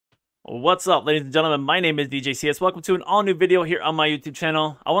What's up, ladies and gentlemen? My name is DJ CS. Welcome to an all-new video here on my YouTube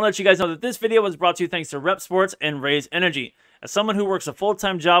channel. I want to let you guys know that this video was brought to you thanks to Rep Sports and Raise Energy. As someone who works a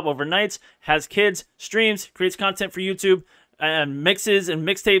full-time job overnights, has kids, streams, creates content for YouTube, and mixes and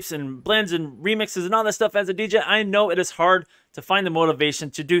mixtapes and blends and remixes and all that stuff as a DJ, I know it is hard to find the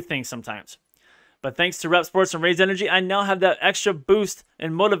motivation to do things sometimes. But thanks to Rep Sports and Raise Energy, I now have that extra boost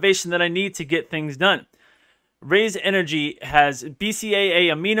and motivation that I need to get things done. Raise Energy has BCAA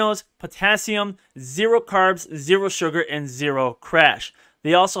aminos, potassium, 0 carbs, 0 sugar, and 0 crash.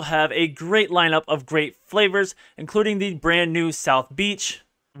 They also have a great lineup of great flavors, including the brand new South Beach,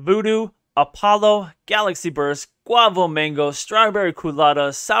 Voodoo, Apollo, Galaxy Burst, Guava Mango, Strawberry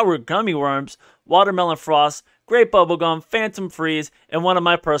Culotta, Sour Gummy Worms, Watermelon Frost, Grape Bubblegum, Phantom Freeze, and one of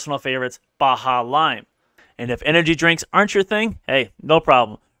my personal favorites, Baja Lime. And if energy drinks aren't your thing, hey, no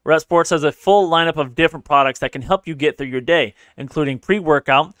problem. Rep Sports has a full lineup of different products that can help you get through your day, including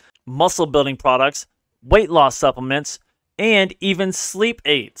pre-workout, muscle-building products, weight loss supplements, and even sleep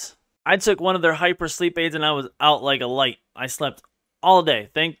aids. I took one of their hyper sleep aids and I was out like a light. I slept all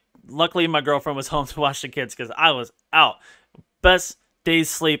day. Luckily, my girlfriend was home to watch the kids because I was out. Best day's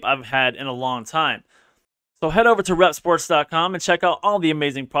sleep I've had in a long time. So head over to repsports.com and check out all the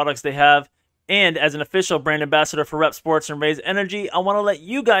amazing products they have. And as an official brand ambassador for Rep Sports and Raise Energy, I want to let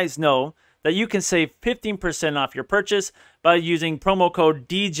you guys know that you can save 15% off your purchase by using promo code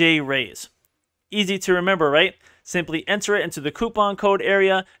DJRaise. Easy to remember, right? Simply enter it into the coupon code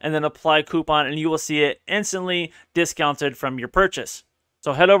area and then apply coupon and you will see it instantly discounted from your purchase.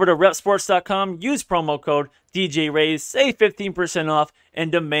 So head over to repsports.com, use promo code DJRaise, save 15% off,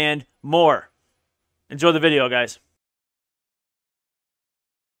 and demand more. Enjoy the video, guys.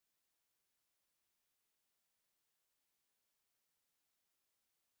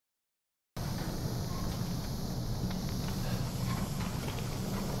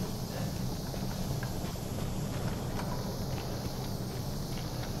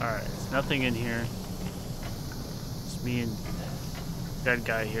 Alright, there's nothing in here. It's me and dead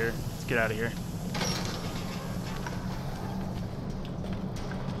guy here. Let's get out of here.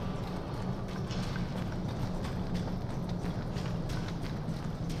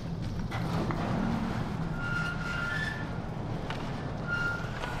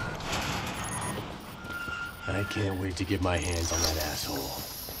 I can't wait to get my hands on that asshole.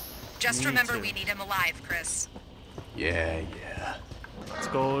 Just remember we need him alive, Chris. Yeah. Let's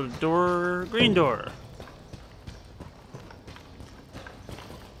go door, green door.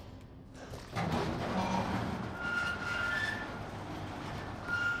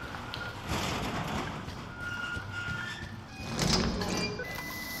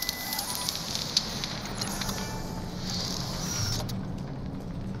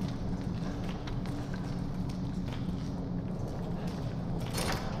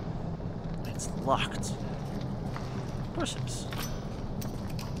 It's locked. Of course it is.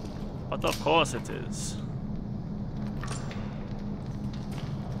 But of course it is.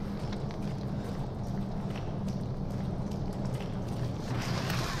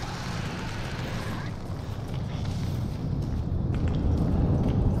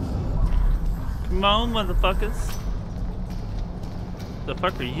 Come on, motherfuckers. The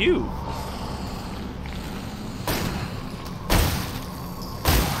fuck are you?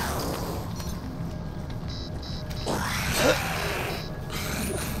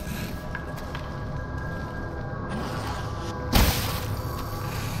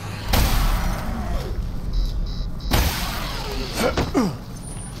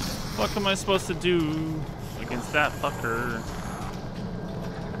 What am I supposed to do against that fucker?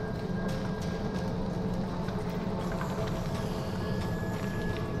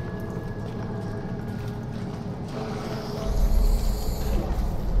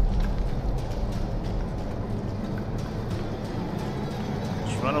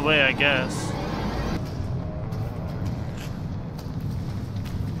 Just run away, I guess.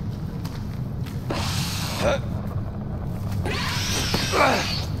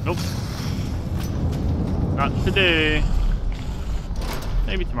 Nope. Not today.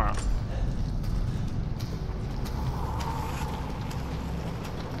 Maybe tomorrow.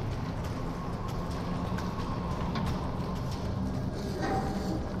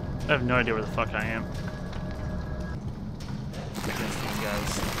 I have no idea where the fuck I am. Against these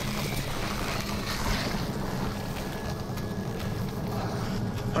guys.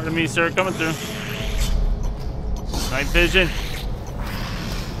 Pardon me, sir. Coming through. Night vision.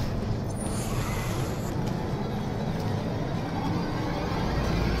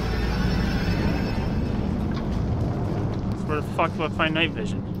 Where the fuck do I find night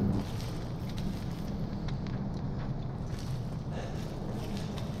vision?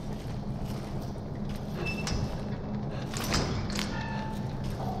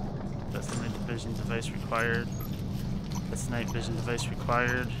 vision device required. That's night vision device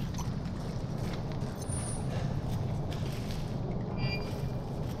required.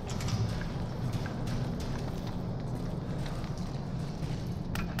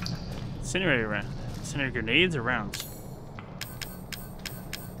 Incendiary grenades or rounds?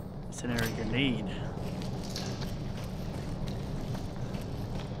 Incendiary grenade.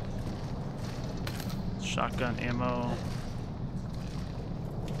 Shotgun ammo.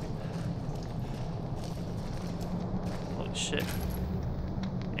 Holy shit.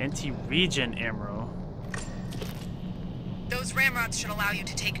 Anti-regen ammo. Those ramrods should allow you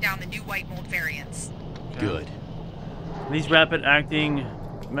to take down the new white mold variants. Okay. Good. These rapid-acting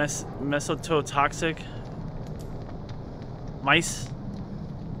mesototoxic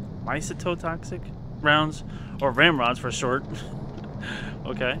mycototoxic rounds, or ramrods for short,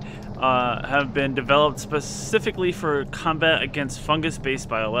 okay, have been developed specifically for combat against fungus-based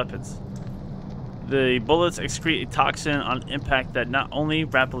bioweapons. The bullets excrete a toxin on impact that not only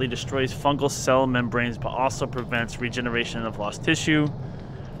rapidly destroys fungal cell membranes but also prevents regeneration of lost tissue.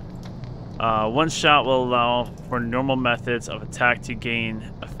 One shot will allow for normal methods of attack to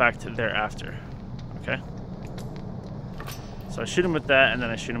gain effect thereafter. Okay. So I shoot him with that, and then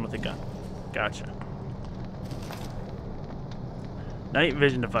I shoot him with a gun. Gotcha. Night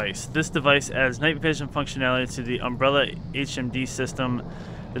vision device. This device adds night vision functionality to the Umbrella HMD system.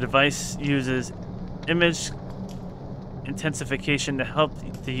 The device uses image intensification to help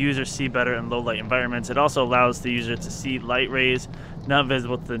the user see better in low light environments. It also allows the user to see light rays not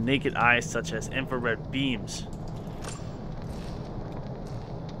visible to the naked eye, such as infrared beams.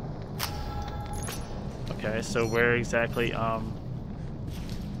 Okay, so where exactly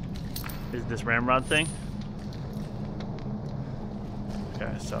is this ramrod thing?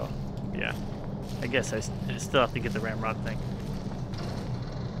 Okay, so yeah, I guess I still have to get the ramrod thing.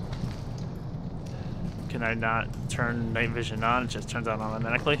 Can I not turn night vision on? It just turns on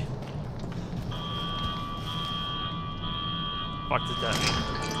automatically. What does that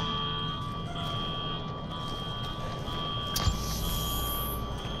mean?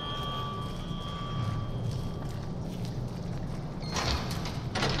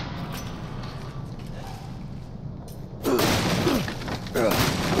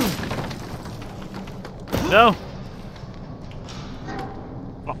 No!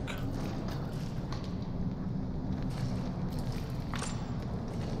 Fuck.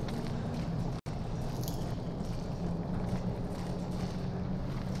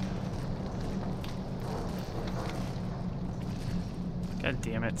 God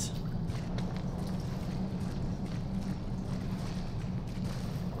damn it.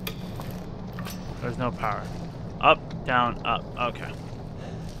 There's no power. Up, down, up. Okay.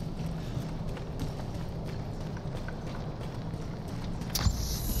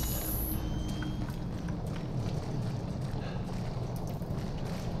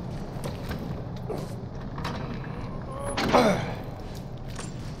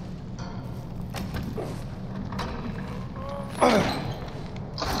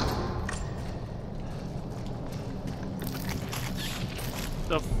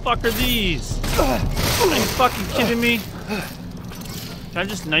 The fuck are these? Are you fucking kidding me? Can I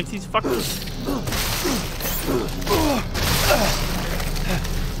just knife these fuckers?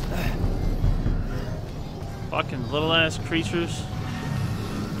 Fucking little ass creatures.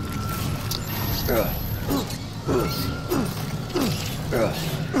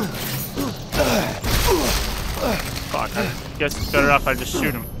 Fuck, I guess it's better off I just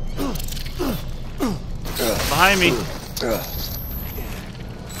shoot him. Behind me.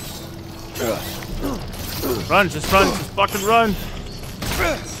 Run, just fucking run.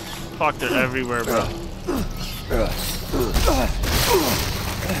 Fuck, they're everywhere, bro.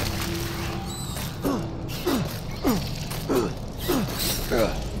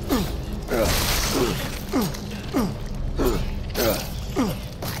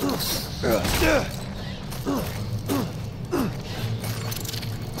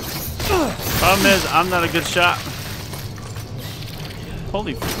 Problem is, I'm not a good shot.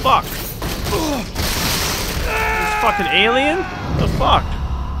 Holy fuck. This fucking alien? What the fuck?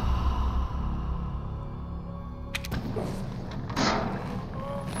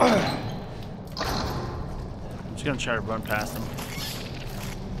 I'm just gonna try to run past him.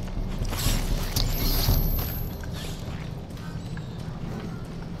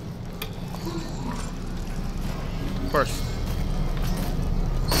 First.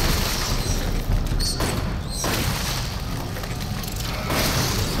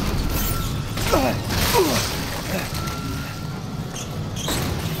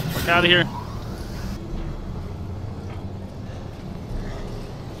 Fuck out of here.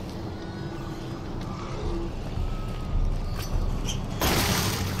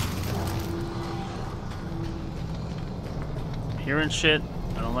 hearing shit.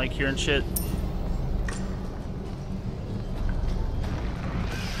 I don't like hearing shit.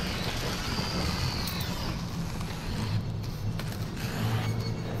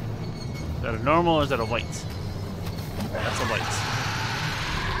 Is that a normal or is that a white? That's a white.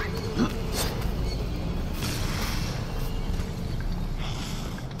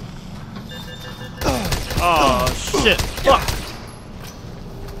 Oh shit! Fuck!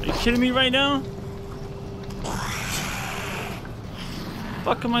 Are you kidding me right now?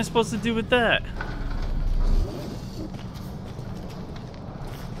 Fuck am I supposed to do with that?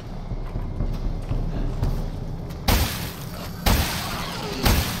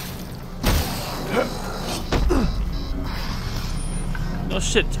 No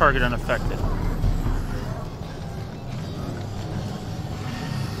shit, target unaffected.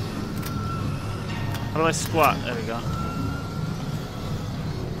 How do I squat? There we go.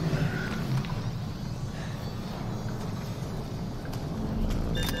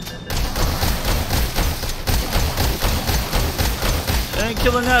 I ain't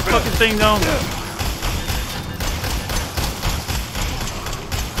killing that fucking thing though.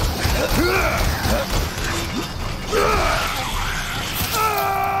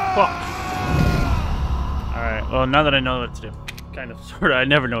 Fuck. Alright, well now that I know what to do. Kind of, sorta, I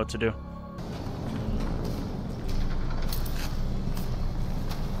never know what to do.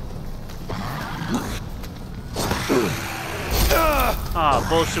 Ah,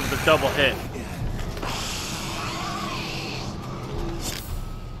 bullshit with a double hit.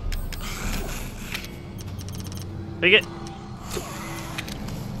 Take it.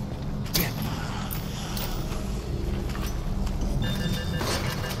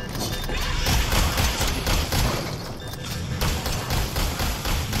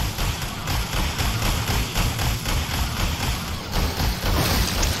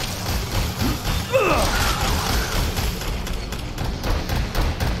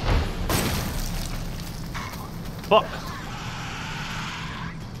 Fuck.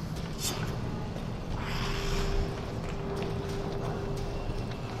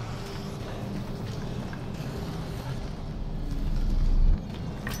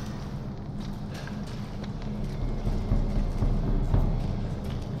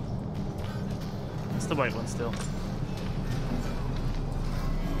 It's the white one still.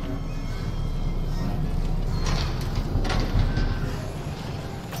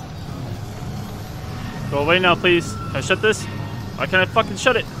 Go away now, please. Can I shut this? Why can't I fucking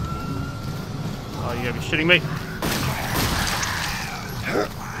shut it? Oh, you gotta be shitting me.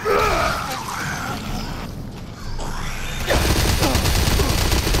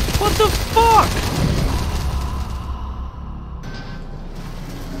 What the fuck?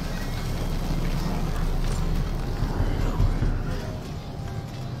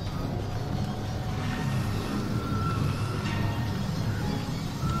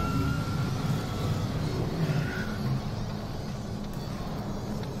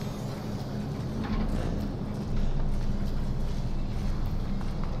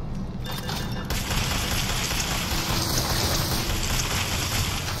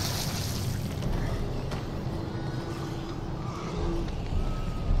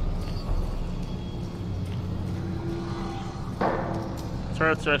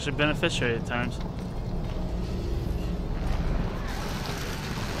 Turrets are actually beneficiary at times.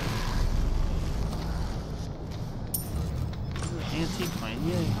 Antique coin,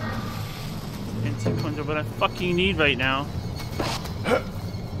 yay. Antique coins are what I fucking need right now.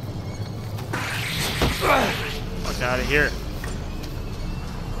 Fuck out of here.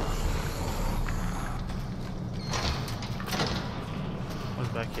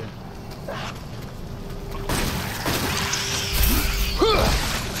 What's back here?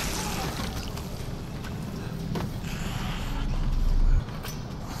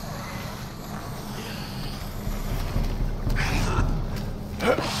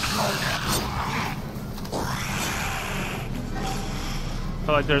 I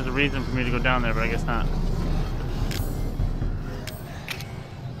feel like there's a reason for me to go down there, but I guess not.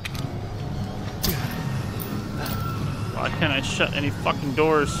 Why can't I shut any fucking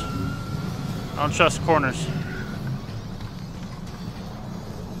doors? I don't trust corners.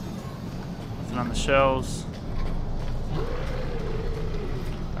 Nothing on the shelves.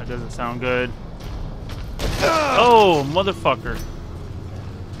 That doesn't sound good. Oh, motherfucker.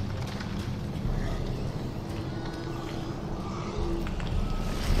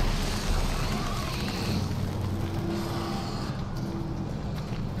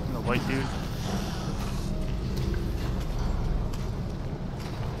 White dude.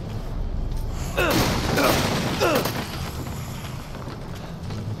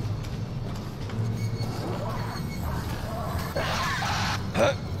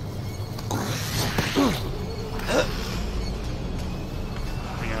 Again,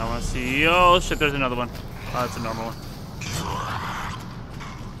 I want to see. Oh shit! There's another one. Oh, that's a normal one.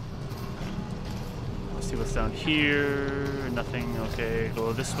 Let's see what's down here. Nothing. Okay,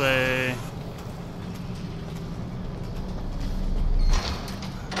 go this way.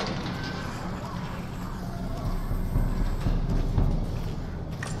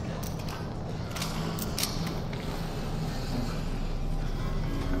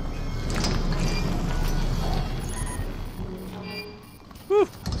 Whew.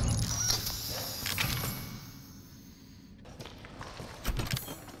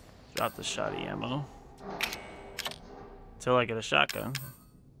 Drop the shoddy ammo. Till I get a shotgun.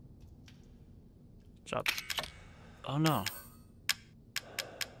 Drop. Oh no.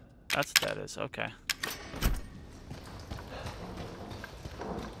 That's what that is. Okay.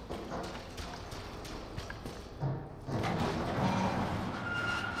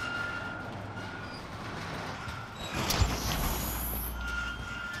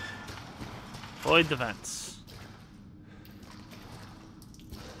 Void the vents.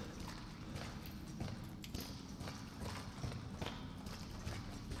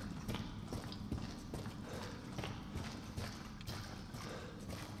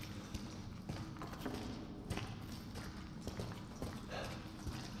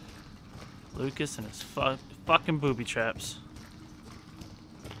 Lucas and his fucking booby traps.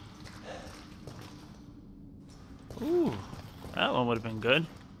 Ooh, that one would have been good.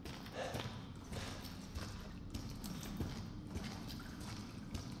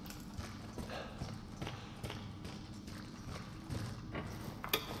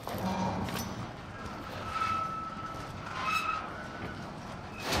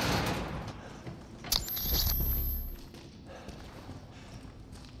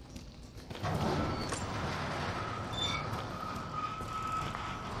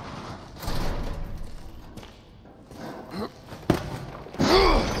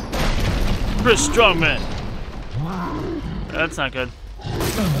 Chris Strongman. That's not good.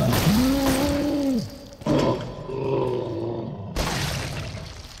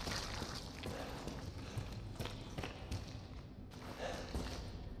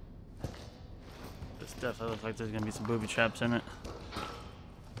 This definitely looks like there's gonna be some booby traps in it.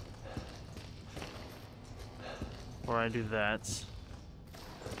 Before I do that.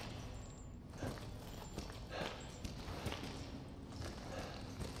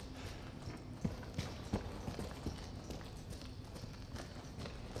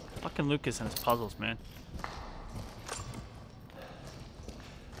 Fucking Lucas and his puzzles, man.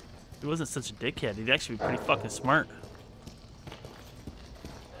 He wasn't such a dickhead. He'd actually be pretty fucking smart.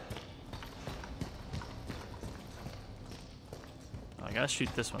 I gotta shoot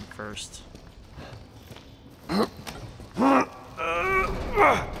this one first.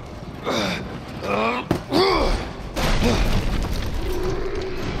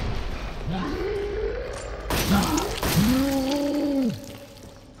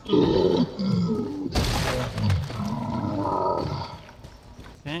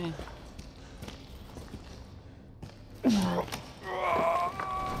 Okay.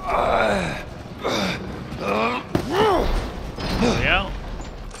 Way out.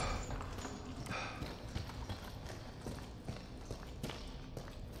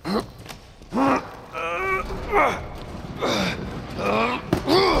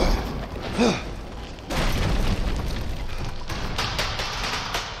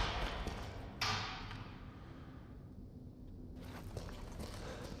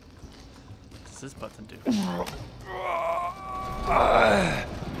 What's this button do?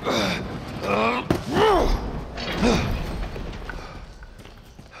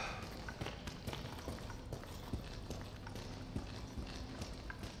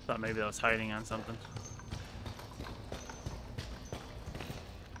 Thought maybe I was hiding on something.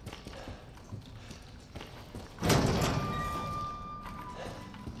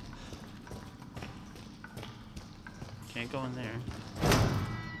 Can't go in there.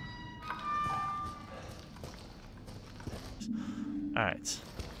 Alright.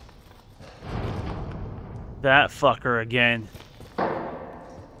 That fucker again.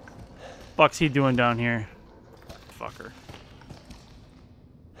 Fuck's he doing down here? Fucker.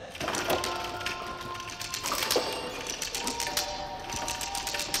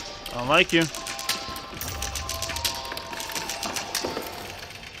 I don't like you.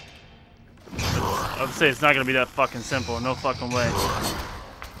 I would say it's not gonna be that fucking simple. No fucking way.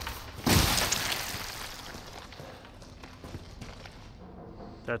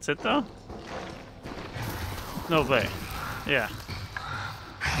 That's it though? No way. Yeah.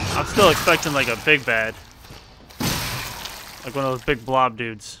 I'm still expecting like a big bad. Like one of those big blob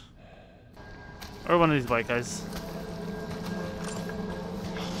dudes. Or one of these white guys.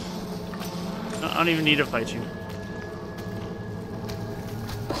 No, I don't even need to fight you.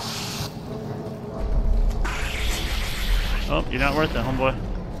 Oh, you're not worth it, homeboy.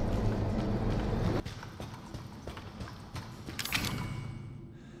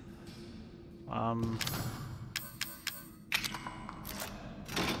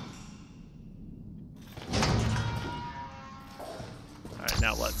 Alright,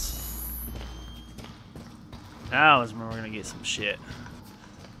 now let's. Now is when we're gonna get some shit.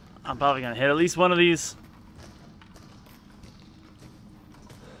 I'm probably gonna hit at least one of these.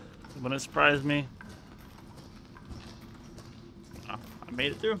 Wouldn't surprise me. Oh, I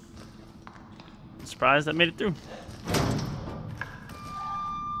made it through. I'm surprised I made it through.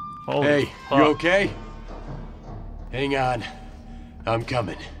 Holy hey, fuck. you okay? Hang on. I'm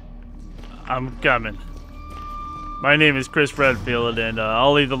coming. I'm coming. My name is Chris Redfield, and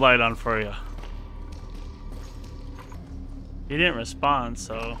I'll leave the light on for you. He didn't respond,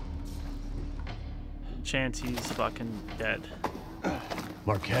 so chance he's fucking dead.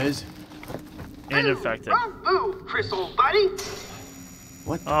 Marquez? And infected. Wrong move, Chris, old buddy.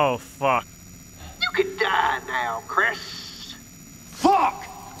 What? Oh, fuck. You could die now, Chris. Fuck!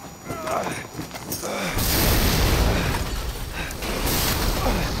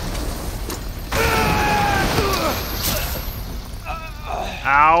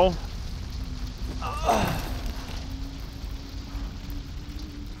 Ow.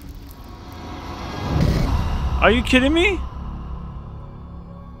 Are you kidding me?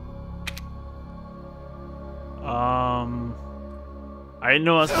 I didn't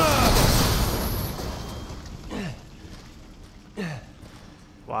know I was supposed to...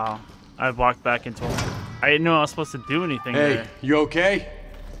 Wow. I walked back into him. I didn't know I was supposed to do anything Hey, there. you okay?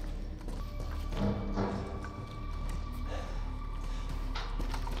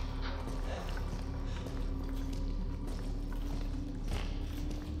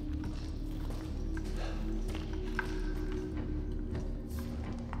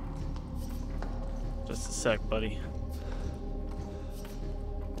 Just a sec, buddy.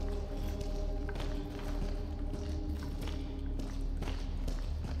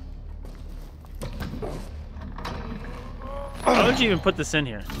 Why would you even put this in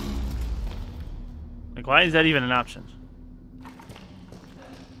here? Like, why is that even an option?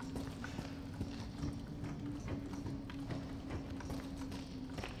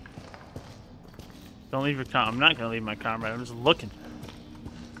 Don't leave your I'm not gonna leave my comrade. I'm just looking.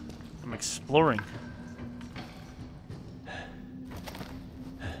 I'm exploring.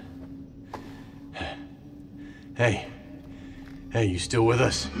 Hey. Hey, you still with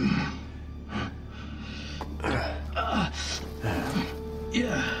us?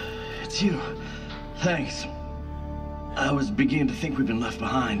 Yeah, it's you. Thanks. I was beginning to think we've been left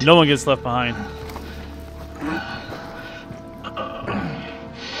behind. No one gets left behind.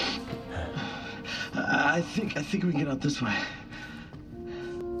 I think we can get out this way.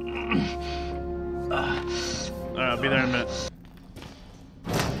 Alright, I'll be there in a minute.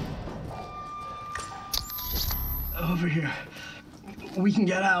 Over here. We can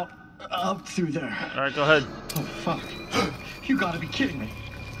get out. Up through there. Alright, go ahead. Oh, fuck. You gotta be kidding me.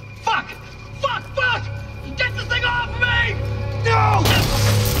 Fuck! Fuck! Fuck! Get this thing off me! No!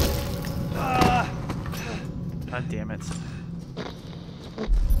 God damn it.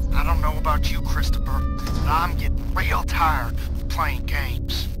 I don't know about you, Christopher, but I'm getting real tired of playing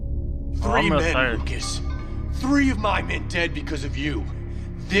games. Oh, I'm Three real men, tired. Lucas. 3 of my men dead because of you.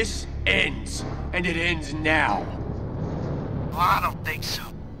 This ends, and it ends now. Well, I don't think so.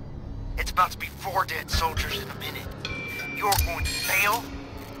 It's about to be 4 dead soldiers in a minute. You're going to fail,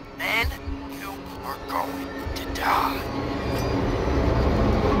 then